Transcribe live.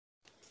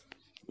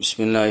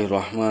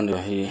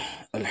Bismillahirrahmanirrahim.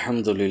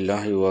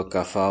 Alhamdulillahi wa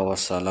kafa wa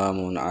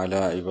salamun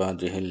ala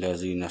ibadihi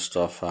allazina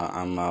istafa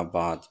amma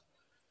ba'd.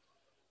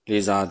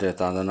 လေးစားတဲ့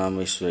သာသနာ့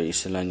မိတ်ဆွေအစ္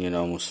စလာမ်ညီ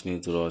တော်မွတ်စလင်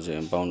သူတော်စင်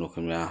အပေါင်းတို့ခ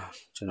င်ဗျာ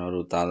ကျွန်တော်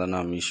တို့သာသ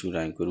နာ့မိရှု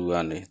တိုင်းဂရုက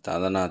နေသာ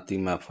သနာ့တိ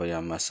မတ်ဖွယ်ရာ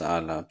မဆာ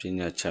လာပ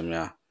ညာချက်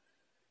များ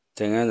သ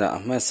င်ခန်းစာ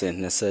အမှတ်စဉ်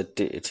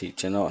21အထိ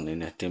ကျွန်တော်အနေ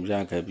နဲ့တင်ပြ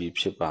ခဲ့ပြီး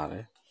ဖြစ်ပါတ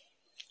ယ်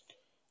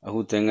အခု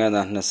သင်ခန်း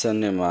စာ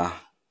22မှာ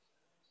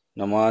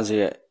နမာဇ်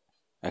ရဲ့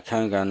အခ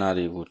န်းကဏ္ဍ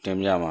တွေကိုတင်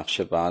ပြမှာဖြ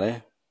စ်ပါတယ်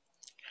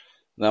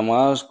နမာ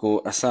ဇ်ကို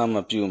အစမ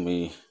ပြုမီ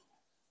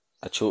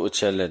အချို့အ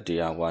ချက်လက်တ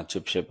ရားဝါချ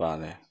ဖြစ်ပါ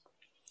တယ်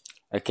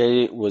အကယ်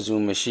ဝဇူ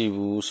မရှိ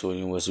ဘူးဆိုရ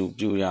င်ဝဇူ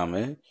ပြုရမ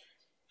ယ်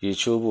ရေ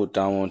ချိုးဖို့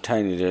တာဝန်ထို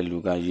က်နေတဲ့လူ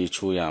ကရေ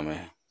ချိုးရမ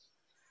ယ်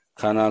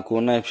ခန္ဓာကို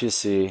ယ်၌ဖြစ်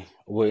စေ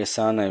အဝတ်အ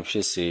စား၌ဖြ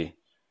စ်စေ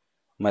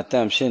မတ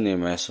န့်ဖြစ်နေ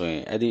မယ်ဆိုရ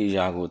င်အဲ့ဒီအ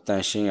ရာကိုတ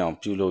န့်ရှင်းအောင်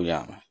ပြုလုပ်ရ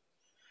မယ်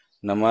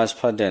နမတ်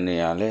ဖတ်တဲ့နေ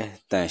ရာလဲ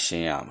တန့်ရှ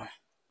င်းရမယ်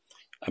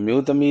အ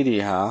မျိုးသမီး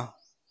တွေဟာ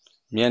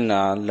မျက်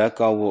နာလက်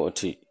ကောက်ဝတ်အ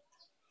ထိ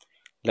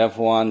လက်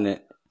ဖွားနဲ့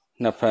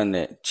နှစ်ဖက်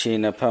နဲ့ခြေ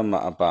နှစ်ဖက်မှ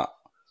အပ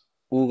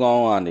ဦးခေါ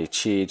င်းကနေ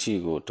ခြေအထိ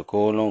ကိုတ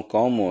ကိုယ်လုံး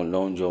ကောင်းမွန်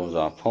လုံးကျုံ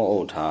စွာဖုံးအု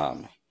ပ်ထားရ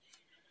မယ်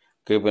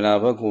ကေပလာ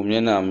ဘက်ကိုမျ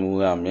က်နှာမူ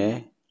ရမယ်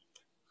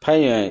ဖ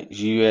တ်ရန်ရ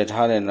ည်ရွယ်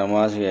ထားတဲ့နမ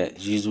တ်ရဲ့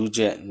ရည်စူးချ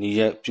က်နည်း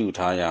ရက်ပြု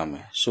ထားရမ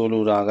ယ်ဆို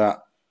လိုတာက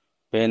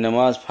ဘယ်နမ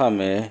တ်ဖတ်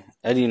မယ်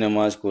အဲ့ဒီနမ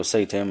တ်ကိုစိ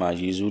တ်ထဲမှာ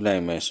ရည်စူးလို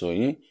က်မယ်ဆို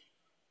ရင်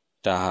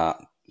ဒါဟာ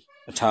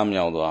အထ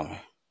မြောက်သွားမ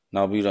ယ်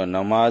နောက်ပြီးတော့န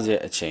မတ်ရဲ့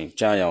အချိန်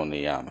ကြာရောက်နေ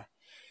ရမယ်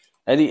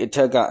အဲ့ဒီအထ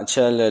က်ကအချ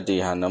က်လက်တွေ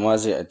ဟာနမတ်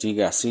ရဲ့အဓိ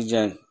ကစီ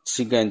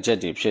ကံချက်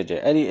တွေဖြစ်တ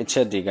ယ်အဲ့ဒီအချ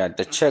က်တွေကတ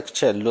စ်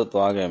ချက်လွတ်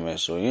သွားခဲ့မယ်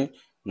ဆိုရင်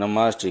နမ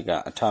တ်တွေက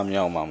အထ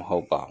မြောက်မှာမဟု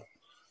တ်ပါဘူး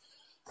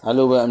အဲ့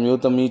လိုပဲအ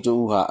မျိုးသမီးတူ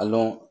ဟာအ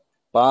လွန်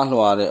ပါး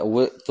လွှာတဲ့အဝ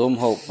တ်သို့မ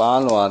ဟုတ်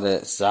ပါးလွှာတဲ့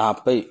ဇာ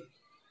ပိတ်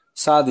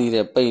စသည်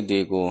တဲ့ပိတ်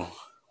တွေကို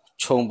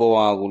ခြုံ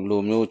ပွားကို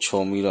လိုမျိုး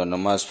ခြုံပြီးတော့န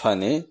မတ်ဖတ်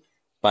နေ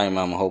ပိုင်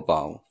မှာမဟုတ်ပါ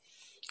ဘူး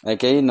အ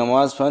ကယ်နမ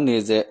တ်ဖတ်နေ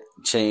တဲ့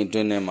ချိန်အတွ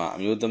င်းထဲမှာအ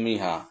မျိုးသမီး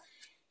ဟာ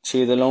ခြေ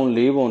သလုံး၄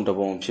ပုံတစ်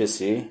ပုံဖြစ်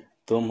စေ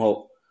သို့မဟုတ်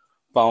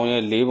ပေါင်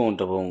ရဲ့၄ပုံ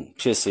တစ်ပုံ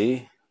ဖြစ်စေ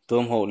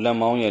သို့မဟုတ်လက်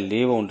မောင်းရဲ့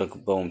၄ပုံတစ်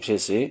ပုံဖြ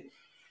စ်စေ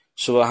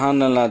ဆူဘဟာ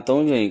နလာ၃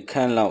ချိန်ခ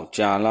န့်လောက်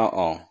ကြာလောက်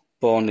အောင်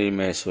ပေါ်နေမ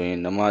ယ်ဆိုရင်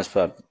နမတ်ဖ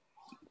တ်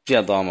ပြ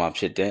တ်သွားမှာ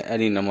ဖြစ်တယ်အဲ့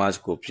ဒီနမတ်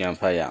ကိုပြန်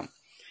ဖတ်ရမယ်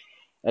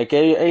အက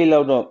ယ်၍အဲ့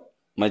လောက်တော့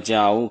မ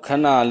ကြာဘူးခ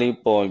ဏလေး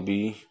ပေါ်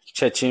ပြီး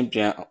ချက်ချင်းပြ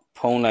န်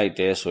ဖုံးလိုက်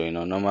တယ်ဆိုရင်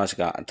တော့နမတ်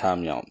ကအထ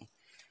မြောက်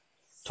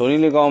ထိုန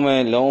ည်း၎င်း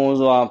မဲ့လုံး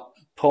စွာ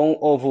ဖုံး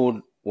အုပ်ဖို့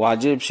ဝါ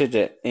ဂျစ်ဖြစ်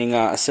တဲ့အင်္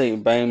ဂါအစိတ်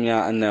အပိုင်း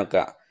များအနက်က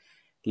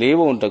၄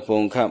ပုံတစ်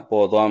ပုံခန့်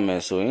ပေါ်သွားမ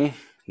ယ်ဆိုရင်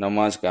နမ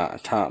တ်ကအ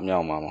ထမြော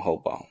က်မှာမဟု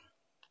တ်ပါဘူး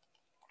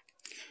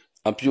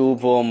အပြို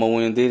ပေါ်မဝ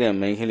င်သေးတဲ့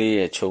မိန်းကလေး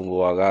ရဲ့ခြုံ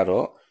ပွားက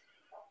တော့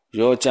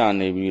ရောကျ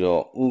နေပြီး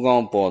တော့ဥကော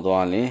င်းပေါ်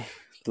သွားရင်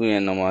သူ့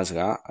ရဲ့နမတ်က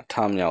အထ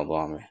မြောက်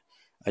သွားမယ်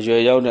အရွ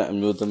ယ်ရောက်တဲ့အ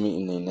မျိုးသမီး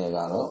အနေနဲ့က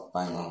တော့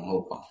ပိုင်မှာမဟု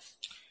တ်ပါ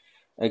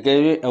ဘူးအကယ်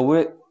၍အဝ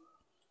တ်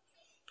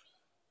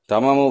ဒါ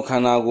မှမဟုတ်ခ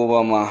န္ဓာကိုယ်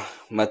ပေါ်မှာ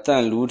မတ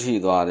န့်လူးထိ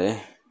သွားတယ်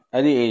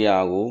အဲ့ဒီအရာ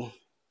ကို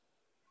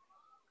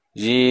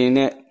ရေ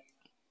နဲ့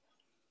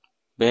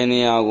ဘယ်နေ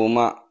ရာကို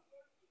မှ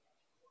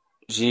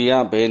ရေရ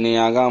ဘယ်နေ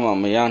ရာကမှ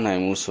မရနို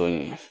င်ဘူးဆိုရ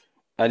င်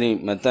အဲ့ဒီ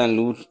မတန့်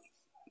လူး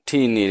ထိ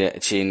နေတဲ့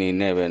အခြေအနေ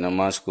နဲ့ပဲနမ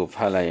တ်ကိုဖ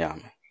တ်လိုက်ရ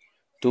မယ်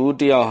တူ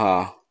တယောက်ဟာ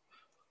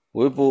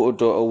ဝိပုအ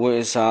တော်အဝိ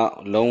အစား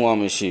လုံးဝ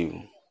မရှိ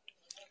ဘူး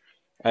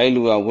အဲ့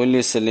လူကဝိလ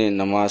စ်စလင်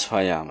နမတ်ဖ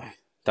တ်ရမယ်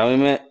ဒါပေ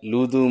မဲ့လူ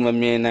သူမ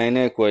မြင်နိုင်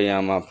တဲ့ကြွယ်ရာ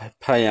မှာ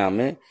ဖတ်ရမ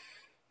ယ်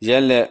ရ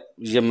က်လက်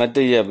ရမတ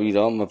ရက်ပြီး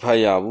တော့မဖတ်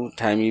ရဘူး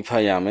ထိုင်ပြီးဖ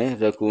တ်ရမယ်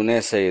ရကူ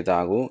နဲ့စေတာ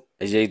ကို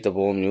အရေးသ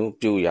ဘောမျိုး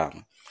ပြုရမ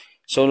ယ်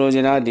ဆိုလိုချ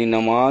င်တာဒီန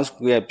မတ်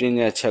ရဲ့ပြည့်ည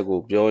က်ချက်ကို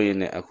ပြောရင်း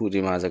နဲ့အခုဒီ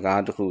မှာစ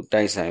ကားတစ်ခု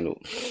တိုက်ဆိုင်လို့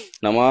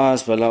နမတ်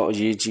ဘယ်လောက်အ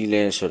ရေးကြီး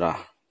လဲဆိုတာ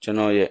ကျွန်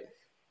တော်ရဲ့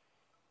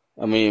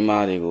အမေအမ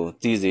တွေကို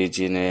သိစေခြ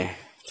င်းနဲ့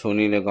ထိုန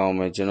ည်း၎င်း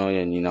ပဲကျွန်တော်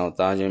ရဲ့ညီနောင်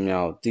သားချင်း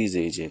များကိုသိ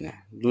စေခြင်းနဲ့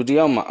လူတ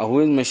ယောက်မှာအ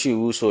ဝိမရှိ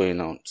ဘူးဆိုရင်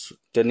တော့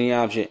တနည်း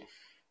အားဖြင့်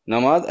န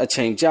မတ်အ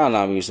ချိန်ကြာ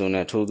လာပြီဆိုရ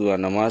င်ထိုသူက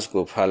နမတ်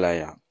ကိုဖတ်လိုက်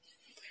ရ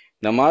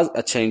နမတ်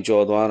အချိန်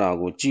ကျော်သွားတာ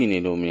ကိုကြည်နေ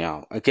လို့မရ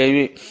ဘူးအကယ်၍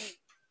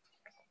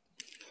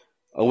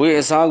အဝိ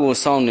အစားကို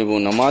စောင့်နေ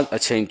ဖို့နမတ်အ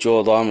ချိန်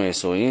ကျော်သွားမယ်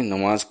ဆိုရင်န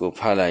မတ်ကို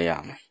ဖတ်လိုက်ရ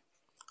မယ်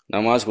န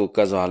မတ်ကိုက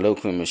တ်စွာလုပ်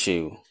ခွင့်မရှိ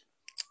ဘူး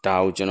ဒါ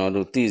ကိုကျွန်တော်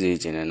တို့သိစေ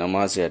ခြင်းနဲ့နမ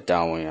တ်ရဲ့တာ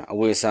ဝန်ရအ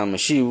ဝိအစားမ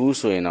ရှိဘူး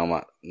ဆိုရင်တော့မှ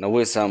န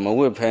ဝိအစားမ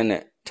ဝိဖဲ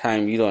နဲ့ထို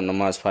င်ပြီးတော့န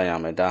မတ်ဖတ်ရ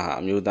မယ်ဒါဟာ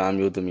အမျိုးသားအ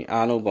မျိုးသမီး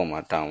အားလုံးပေါ်မှာ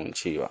တာဝန်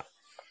ရှိပါ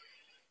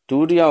ဒု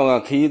တိယက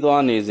ခီး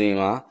သွားနေစဉ်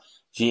မှာ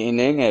ရေအ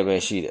နှဲငယ်ပဲ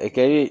ရှိတယ်အက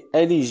ယ်၍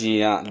အဲ့ဒီရေ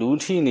ကလူး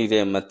ထိနေ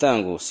တဲ့မတန့်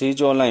ကိုဆေး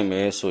ကြောလိုက်မ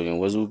ယ်ဆိုရင်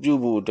ဝဇူပြုတ်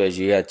ဖို့အတွက်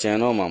ရေကကြံ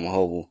တော့မှာမ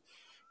ဟုတ်ဘူး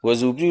ဝ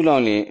ဇူပြုတ်လော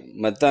က်ရင်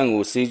မတန့်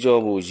ကိုဆေးကြော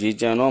ဖို့ရေ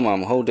ကြံတော့မှာ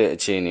မဟုတ်တဲ့အ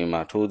ခြေအနေ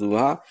မှာထိုသူ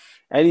ဟာ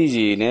အဲ့ဒီ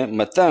ရေနဲ့မ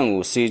တန့်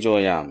ကိုဆေးကြော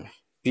ရမယ်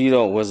ပြီး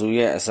တော့ဝဇူ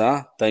ရဲ့အစား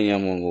တန်ရ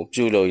မွန်ကို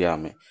ပြုတ်လို့ရ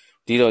မယ်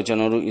ဒီတော့ကျွန်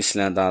တော်တို့အစ္စလ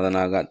မ်သာသ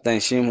နာကတန်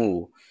ရှင်းမှု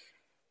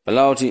ဘယ်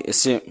လောက်ထိအ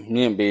ဆင့်မြ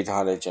င့်ပေး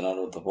ထားလဲကျွန်တော်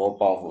တို့သဘော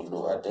ပေါက်ဖို့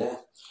လိုအပ်တယ်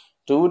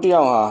တူတ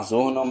ယောက်ဟာ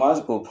ဇုံနမတ်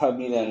ကိုဖတ်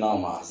ပြီးတဲ့နောက်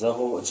မှာဇ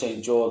ဟိုအချိန်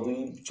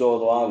ကျော်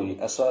သွားပြီ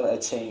အဆွတ်အ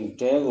ချိန်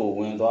တဲကိုဝ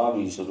င်သွား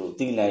ပြီဆိုလို့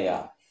သိလိုက်ရ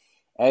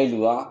အဲ့လူ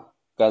ဟာ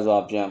ကဇွာ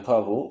ပြန်ဖ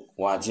တ်ဖို့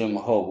ဝါဂျင်မ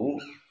ဟုတ်ဘူး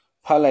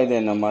ဖတ်လိုက်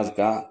တဲ့နမတ်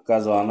ကက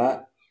ဇွာနဲ့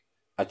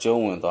အ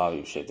ကျုံးဝင်သွား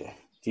ပြီဖြစ်တယ်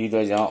ဒီအတွ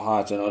က်ကြောင့်ဟာ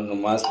ကျွန်တော်န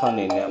မတ်ဖတ်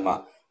နေနဲ့မှ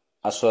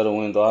အဆွဲဝ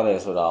င်သွားတယ်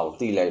ဆိုတာကို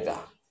သိလိုက်တာ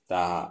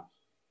ဒါ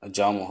အ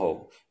ကြောင်းမဟုတ်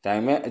ဒါ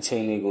ပေမဲ့အချိ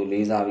န်လေးကို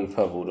လေးစားပြီးဖ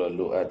တ်ဖို့တော့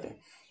လိုအပ်တယ်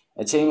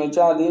အချိန်မ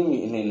ကြာသေးမီ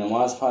အနေနမ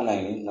တ်ဖတ်နို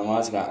င်ရင်နမ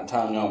တ်ကအထ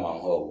မြောက်မှာမ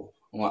ဟုတ်ဘူး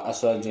ဟိုမှာအ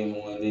ဆွဲခြင်းမ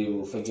ဝင်သေး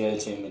ဘူးဖကြဲ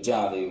ခြင်းမကြ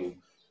သေးဘူး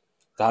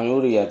ဒါ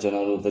မျိုးတွေကကျွန်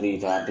တော်တို့သတိ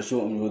ထားတ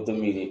ချို့အမျိုးသ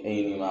မီးတွေအိ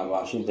မ်တွေမှာပါ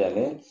ဖြစ်တယ်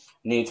လေ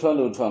နေထွက်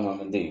လို့ထွက်မှ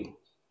မသိဘူး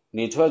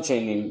နေထွက်ချိ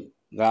န်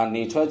က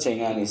နေထွက်ချိန်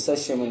ကနေ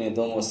18မိနစ်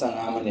3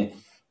 15မိနစ်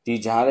ဒီ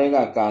ကြားထဲက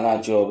ကာလ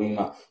ကြော်ပြီး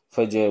မှဖ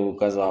ကြဲကို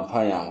ကစားဖ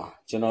တ်ရမှာ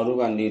ကျွန်တော်တို့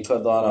ကနေထွ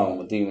က်သွားတာမ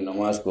သိဘူးန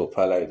မတ်ကိုဖ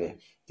တ်လိုက်တယ်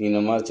ဒီန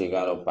မတ်တွေက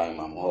တော့ပိုင်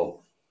မှာမဟုတ်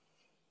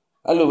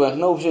အဲ့လိုပဲ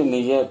နှုတ်ဖြစ်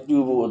နေရဲ့ပြု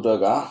ဖို့အတွက်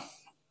က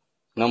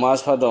နမတ်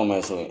ဖတ်တော့မ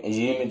ယ်ဆိုရင်အ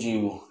ရေးမကြီး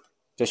ဘူး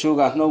တချို့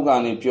ကနှုတ်က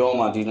နေပြော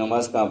မှဒီနမ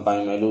တ်ကပို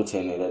င်မယ်လို့ထ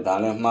င်နေတယ်ဒါ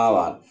လည်းမှား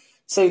ပါတယ်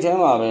စိတ်ထဲ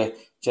မှာပဲ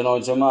ကျွန်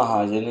တော်ဂျမဟာ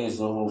ယနေ့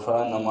ဇိုဟူဖရ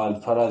နမတ်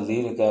ဖရ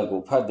လေးတက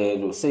ကိုဖတ်တယ်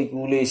လို့စိတ်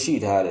ကူးလေးရှိ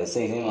ထားတယ်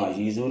စိတ်ထဲမှာရ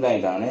ည်စူးလို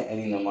က်တာနဲ့အဲ့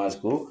ဒီနမတ်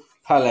ကို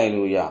ဖတ်လိုက်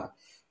လို့ရ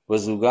ဝ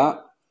ဇူက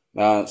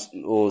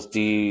ဟို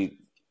ဒီ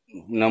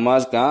နမ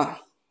တ်က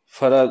ဖ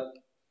ရ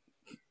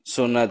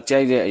ဆွန်နတ်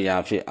ကြိုက်တဲ့အရာ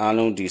ဖြစ်အား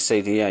လုံးဒီစိ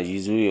တ်ထဲကရ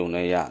ည်စူးရုံ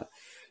နဲ့ရတယ်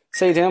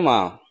စိတ်ထဲမှာ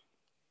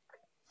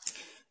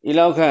ဤ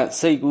လောက်ခန့်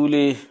စိတ်ကူး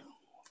လေး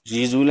ရ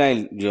ည်စူးလိုက်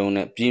ရုံ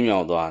နဲ့ပြင်းမြော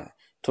က်သွားတယ်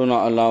ထို့နော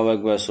က်အလ္လာဟ်အ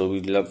က္ဘဆို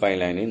ပြီးလက်ပိုက်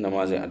လိုက်နေနမ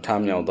တ်အထ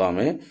မြောက်သွားမ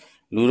ယ်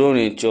လူတို့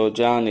တွေကြော်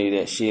ကြားနေ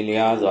တဲ့ရှေ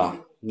လျားစွာ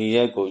နီရ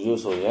က်ကိုရွတ်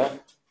ဆိုရ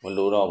မ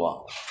လိုတော့ပါ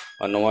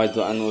ဘူးနဝိုက်သူ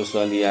အန်ဝဆ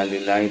လီယာလီ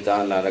လိုင်တာ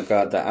လာရက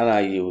တာအဲ့ဒါ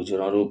ကြီးကိုကျွန်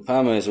တော်တို့ဖ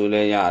တ်မယ်ဆို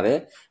လဲရတယ်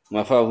မ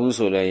ဖတ်ဘူး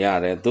ဆိုလဲရ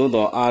တယ်သို့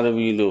တော့အာရ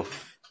ဘီလို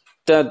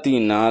တက်တိ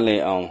နားလ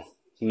ည်အောင်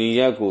နီရ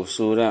က်ကို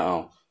ဆိုရအော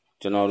င်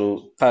ကျွန်တော်တို့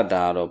ဖတ်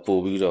တာတော့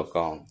ပို့ပြီးတော့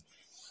ကောင်း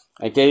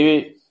အကယ်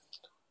၍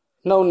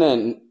နှုတ်နဲ့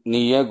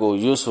နီရက်ကို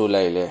ရွတ်ဆို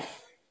လိုက်လဲ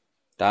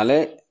ဒါလ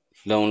ည်း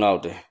လုံလောက်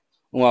တယ်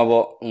ဥပမာ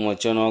ပေါ့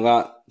ကျွန်တော်က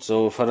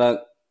ဇိုဖရတ်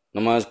န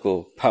မတ်ကို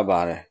ဖတ်ပါ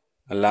တယ်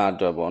အလ္လာဟ်အ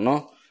တွက်ပေါ့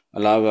နော်အ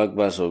လ္လာဟ်အက္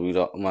ဘဆိုပြီး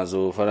တော့ဥပမာ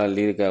ဇိုဖရတ်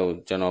လေးကကို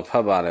ကျွန်တော်ဖ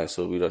တ်ပါတယ်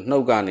ဆိုပြီးတော့နှု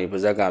တ်ကနေပါ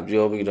ဇက်က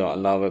ပြောပြီးတော့အ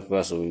လ္လာဟ်အက္ဘ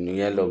ဆိုပြီးနီ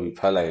ရက်လုပ်ပြီး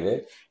ဖတ်လိုက်လေ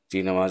ဒီ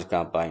နမတ်က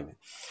ပိုင်တယ်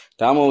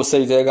ဒါမှမဟုတ်စိ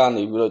တ်ထဲက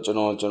နေပြီးတော့ကျွန်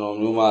တော်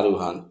မျိုးမတို့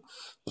ဟာ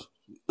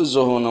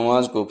ဇိုဟိုနမ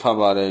တ်ကိုဖတ်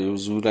ပါတယ်ယူ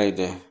ဇူးလိုက်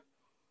တယ်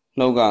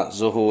နှုတ်က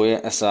ဇိုဟိုရဲ့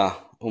အစာ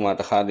ဥမာ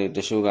တစ်ခါတည်းတ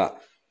ချို့က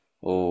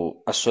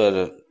အဆွဲ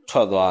ထွ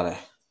က်သွားတယ်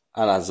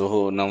အဲ့ဒါဇို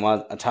ဟိုနမတ်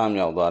အထ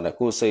မြောက်သွားတယ်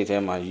ကိုယ်စိတ်ထဲ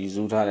မှာရည်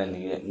စူးထားတဲ့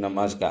နေတဲ့နမ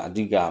တ်ကအ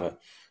ဓိကပဲ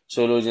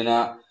ဆိုလိုချင်တာ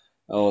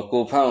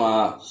ကိုဖတ်မှာ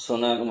ဆွန်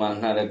နတ်မှာ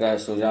နှစ်ရကတ်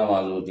ဆိုကြပါ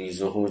လို့ဒီ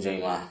ဇိုဟိုချိန်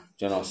မှာ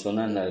ကျွန်တော်ဆွန်န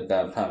တ်နှစ်ရက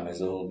တ်ဖတ်မယ်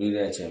ဇိုဟိုပြီး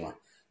တဲ့အချိန်မှာ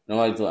န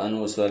ဝိုက်သူအန်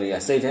ဝဆွဲလီက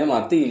စိတ်ထဲမှာ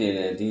တိနေတ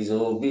ယ်ဒီဇို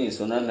ဟိုပြီး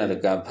ဆွန်နတ်နှစ်ရ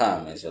ကတ်ဖတ်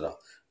မယ်ဆိုတော့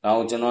ဒါ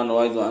ကိုကျွန်တော်န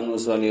ဝိုက်သူအန်ဝ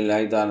ဆွဲလီ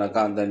လိုက်တာရက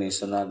တ်တဲ့နေ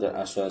ဆွန်နတ်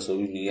အဆွဲဆို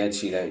ပြီးနေရ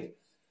ချီလိုက်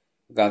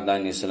ကတို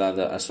င်းနေဆလာ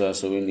တဲ့အဆွဲ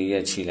ဆိုပြီးနေရ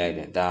ချီလိုက်တ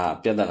ယ်ဒါ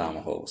ပြဿနာမ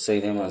ဟုတ်စိ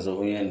တ်ထဲမှာဇို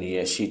ဟိုရဲ့နေရ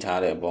ရှိထား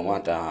တဲ့အပေါ်မှာ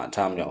ဒါအထ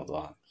မြောက်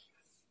သွား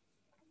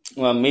ဥ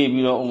မာမေ့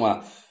ပြီးတော့ဥမာ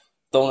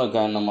3ရက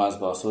တ်နမတ်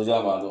ပေါ့ဆိုကြ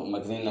ပါလို့မ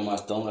ဂရစ်နမတ်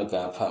3ရက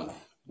တ်ဖတ်မယ်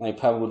အဲ့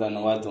ဖတ်ဖို့တဲ့န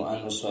ဝတ်အန်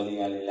ဆွလီ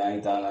ယာလီလာ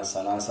ဟ်တာလာဆ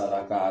လာဆာရ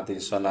ကာအတိ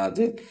ဆလာ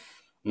တိ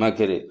မဂ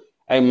ရစ်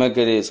အဲ့မဂ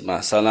ရစ်မှာ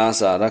ဆလာ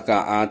ဆာရကာ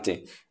အတိ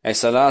အဲ့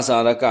ဆလာဆာ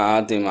ရကာ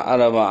အတိမှာအ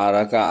ရဘအရ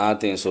ကာအ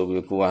တိဆို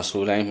ပြီးကိုက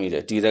ဆိုလိုက်မိတ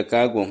ယ်ဒီရက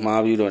တ်ကို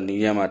မှားပြီးတော့နေ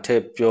ရမှာထ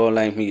ည့်ပြော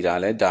လိုက်မိတာ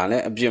လဲဒါလ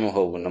ည်းအပြစ်မ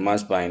ဟုတ်ဘူးနမ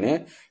တ်ပိုင်နဲ့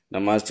န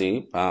မတ်ကြီး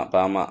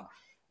ဘာမှ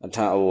အထ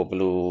ဘ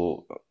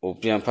လို့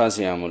ပြန်ဖတ်เ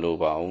สียမလို့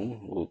ပါဘူး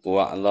ကိုက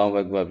အလ္လာဟ်အ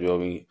က္ဘပြော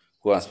ပြီး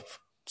ကိုက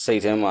စိ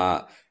တ်ထဲမှာ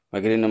မ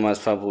ဂရစ်နမတ်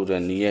ဖတ်ဖို့အတွ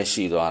က်နီးရ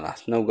ရှိသွားတာ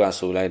နှုတ်က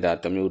ဆိုလိုက်တာ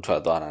တမျိုးထွ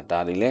က်သွားတာဒါ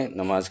တွေလည်းန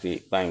မတ်ကြီး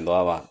ပိုင်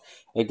သွားပါ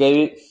အကယ်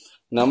၍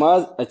နမတ်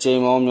အချိန်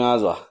ပေါင်းများ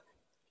စွာ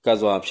က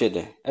ဇွာဖြစ်တ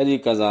ယ်အဲ့ဒီ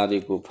ကဇာတွေ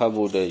ကိုဖတ်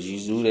ဖို့အတွက်ရ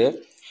ည်စူးတယ်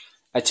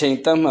အချိန်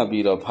တတ်မှတ်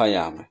ပြီးတော့ဖတ်ရ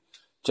မယ်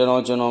ကျွန်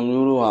တော်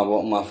မျိုးတို့ဟာ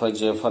ပေါ့ဥမာဖတ်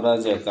ကျဖတ်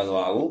တဲ့က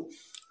ဇွာကို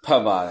ဖ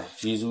တ်ပါတယ်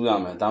ရည်စူးရ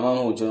မယ်ဒါမှမ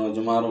ဟုတ်ကျ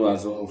မတို့က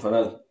ဆိုဖ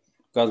တ်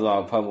ကဇွာ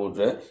ဖတ်ဖို့အ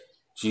တွက်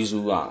ရည်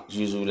စူး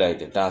လိုက်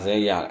တယ်ဒါsẽ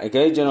ရတယ်အက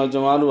ယ်ကျ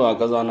မတို့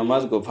ကကဇာနမ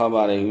တ်ကိုဖတ်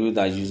ပါတယ်ယူ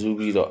တာရည်စူး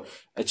ပြီးတော့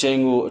အချိန်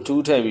ကိုအ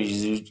ထူးထည့်ပြီး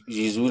ရ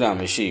ည်စူးတာ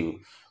မရှိဘူး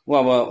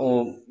ဟို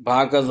ဘာ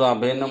ကဇာ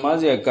ဘယ်နမတ်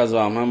ရဲ့က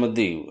ဇာမှမ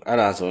သိဘူးအဲ့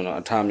ဒါဆိုရင်တော့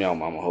အထမြောက်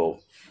မှာမဟုတ်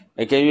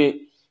အကယ်၍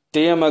တ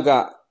ရမက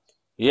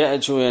ရဲ့အ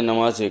ချို့ရဲ့န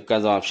မတ်ရဲ့က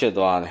ဇာဖြစ်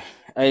သွားတယ်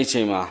အဲ့ဒီအ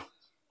ချိန်မှာ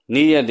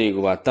နေ့ရက်တွေ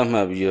ကိုပါတတ်မှ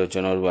တ်ပြီးတော့ကျွ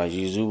န်တော်တို့ကရ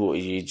ည်စူးဖို့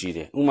အရေးကြီးတ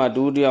ယ်ဥမာ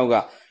တူတယောက်က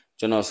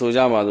ကျွန်တော်ဆိုကြ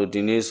ပါစို့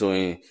ဒီနေ့ဆိုရ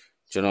င်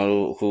ကျွန်တော်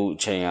တို့အခုအ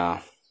ချိန်ဟာ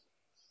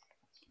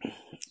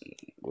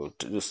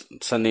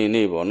စနေ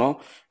နေ့ပေါ့နော်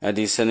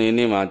ဒီစနေ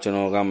နေ့မှာကျွန်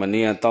တော်ကမ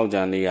နေ့ကတောက်ကြ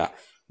နေ့က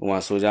ဟိုမှာ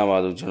ဆိုကြပါ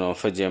စို့ကျွန်တော်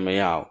ဖက်ကြမ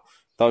ရဘူး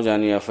တောက်ကြ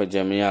နေ့ကဖက်ကြ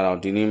မရတော့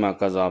ဒီနေ့မှာ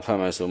ကဇာဖတ်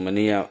မယ်ဆိုမ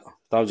နေ့က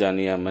တောက်ကြ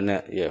နေ့ကမ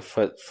နေ့ရ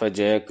ဖက်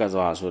ကြက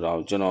ဇာဆိုတော့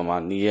ကျွန်တော်မှ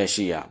နေ့ရက်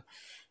ရှိရ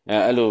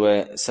အဲ့လိုပဲ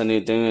စနေ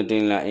တ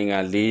င်းလာအင်္ဂါ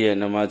4ရက်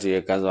နမတ်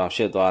ရဲ့ကဇာဖြ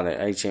စ်သွားတယ်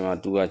အဲ့ဒီအချိန်မှာ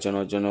သူကကျွန်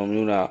တော်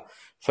မျိုးတာ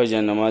ဖက်ကြ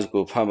နမတ်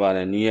ကိုဖတ်ပါတ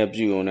ယ်နေ့ရက်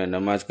ပြုုံတဲ့န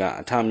မတ်က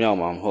အထမြောက်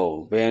မှာမဟုတ်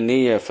ဘူးဘယ်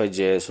နေ့ရက်ဖက်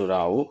ကြဆို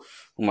တာကို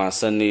ဟိုမှာ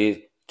စနေ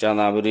ကျန်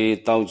တာပရိ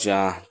တောက်ကြ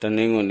တန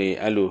င်္ဂနွေ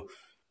အဲ့လို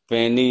ဘ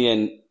ယ်နေ့ရဲ့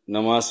န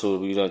မတ်ဆို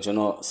ပြီးတော့ကျွန်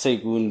တော်စိတ်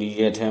ကူးနီး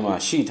ရဲ့ထဲမှာ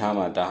ရှိထား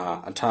မှဒါဟာ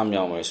အထ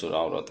မြောက်မယ်ဆို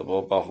တော့သ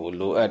ဘောပေါက်ဖို့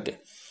လိုအပ်တယ်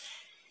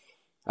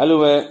အဲ့လို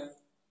ပဲ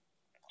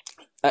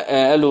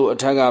Elu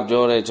attack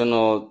Jore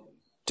General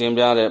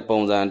Timbiade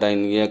Ponza and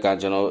Diniaka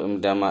General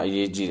Dama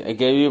Yiji. I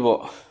gave you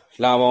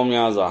La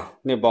Bomyaza,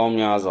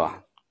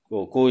 Nibomyaza,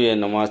 Kuye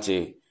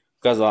Namachi,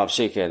 Gazab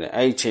Shaker,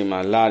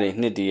 Aichima, Lari,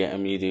 Nidia,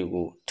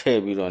 Amidigu,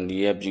 Tabi on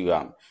the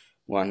Ebuam.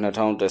 One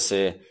Naton to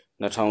say,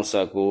 Naton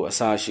Saku,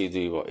 Asashi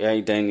Divo,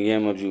 Yai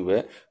Daniam of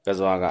Jube,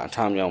 Gazaga,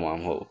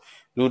 Tamyamam.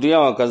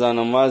 Ludia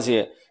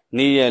Kazanamazi,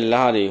 Nia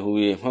Lari,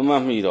 who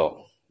Mamamido.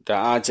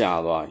 Da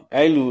Ajava,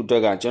 Elu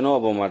Daga,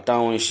 Genoba,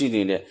 Town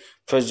Shidi,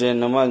 Fajan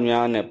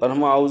Namazmian,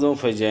 Parmauzo,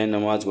 Fajan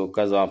Namazgo,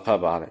 Kaza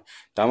Pabare,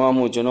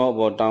 Tamamu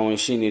Genoba, Town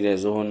Shini,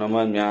 Zoho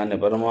Namazmian,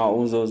 Parma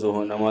Uzo,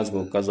 Zoho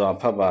Namazgo, Kaza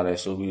Pabare,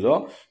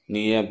 Subiro,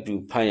 Nia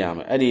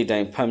Payam, Eddie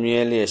Dine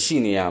Pamiele,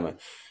 Shiniam,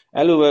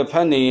 Elu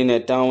Pani in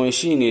a town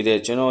Shini, the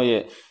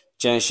Genoye,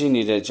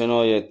 Janshini, the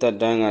Genoye,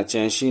 Tadanga,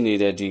 Janshini,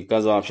 the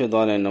Kaza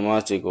Pidon and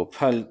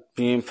Namazigo,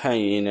 Pin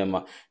Pay in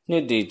a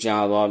Niddy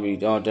Java,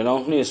 or the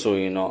long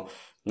Nisso, you know.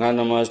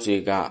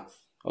 Nanamastica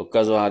or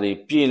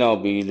Kazari Pino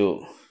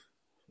Bilu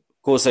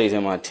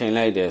Kosatama 10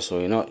 like this, so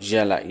you know,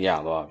 Jella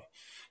Yava.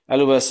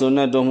 Aluba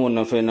Suna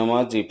Domuna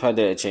Fenamati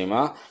Pade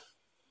Chema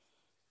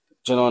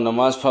General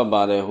Namas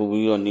Pabade, who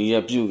we on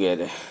near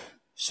Bugade.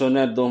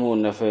 Suna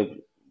Domuna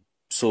Fe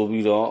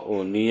Sobido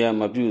or near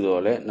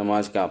Mabudole,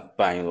 Namaska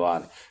Pine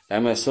Wad.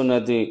 I'm a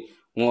Sunati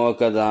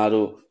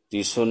Moakadaru, the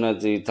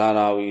Sunati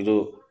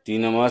Tarawidu, the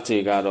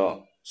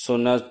Namatigado,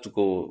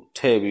 Sunatko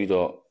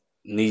Tebido.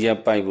 Nia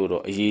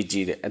Paiburo,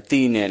 Yiji,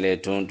 Athena,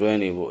 Leton,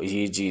 20,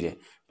 Yiji,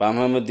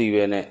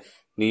 Bamamadi,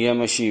 Nia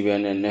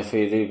Mashivan, and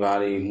Nefe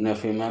Bari,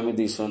 Nefe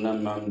Mamadi, Sona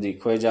Mamdi,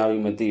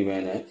 Quajavi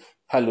Mativene,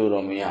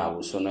 Paluromia,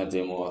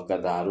 Sonatemo,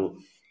 Kadaru,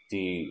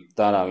 the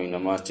Tarawi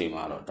Namati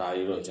Maro,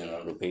 Tairo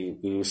General,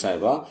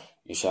 Saiba,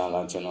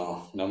 Ishala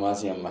General,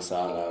 Namasia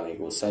Masala,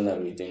 Rigo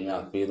Salary,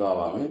 Dina,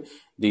 Pidavame,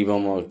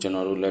 Dibomo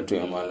General Letter,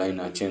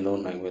 Malina,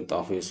 Chendo, and with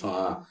office,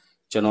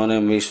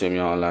 Janone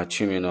Mishim, La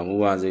Chimina,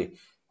 Muazi.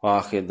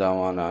 وآخر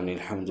دعوانا أن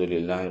الحمد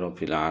لله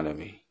رب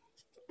العالمين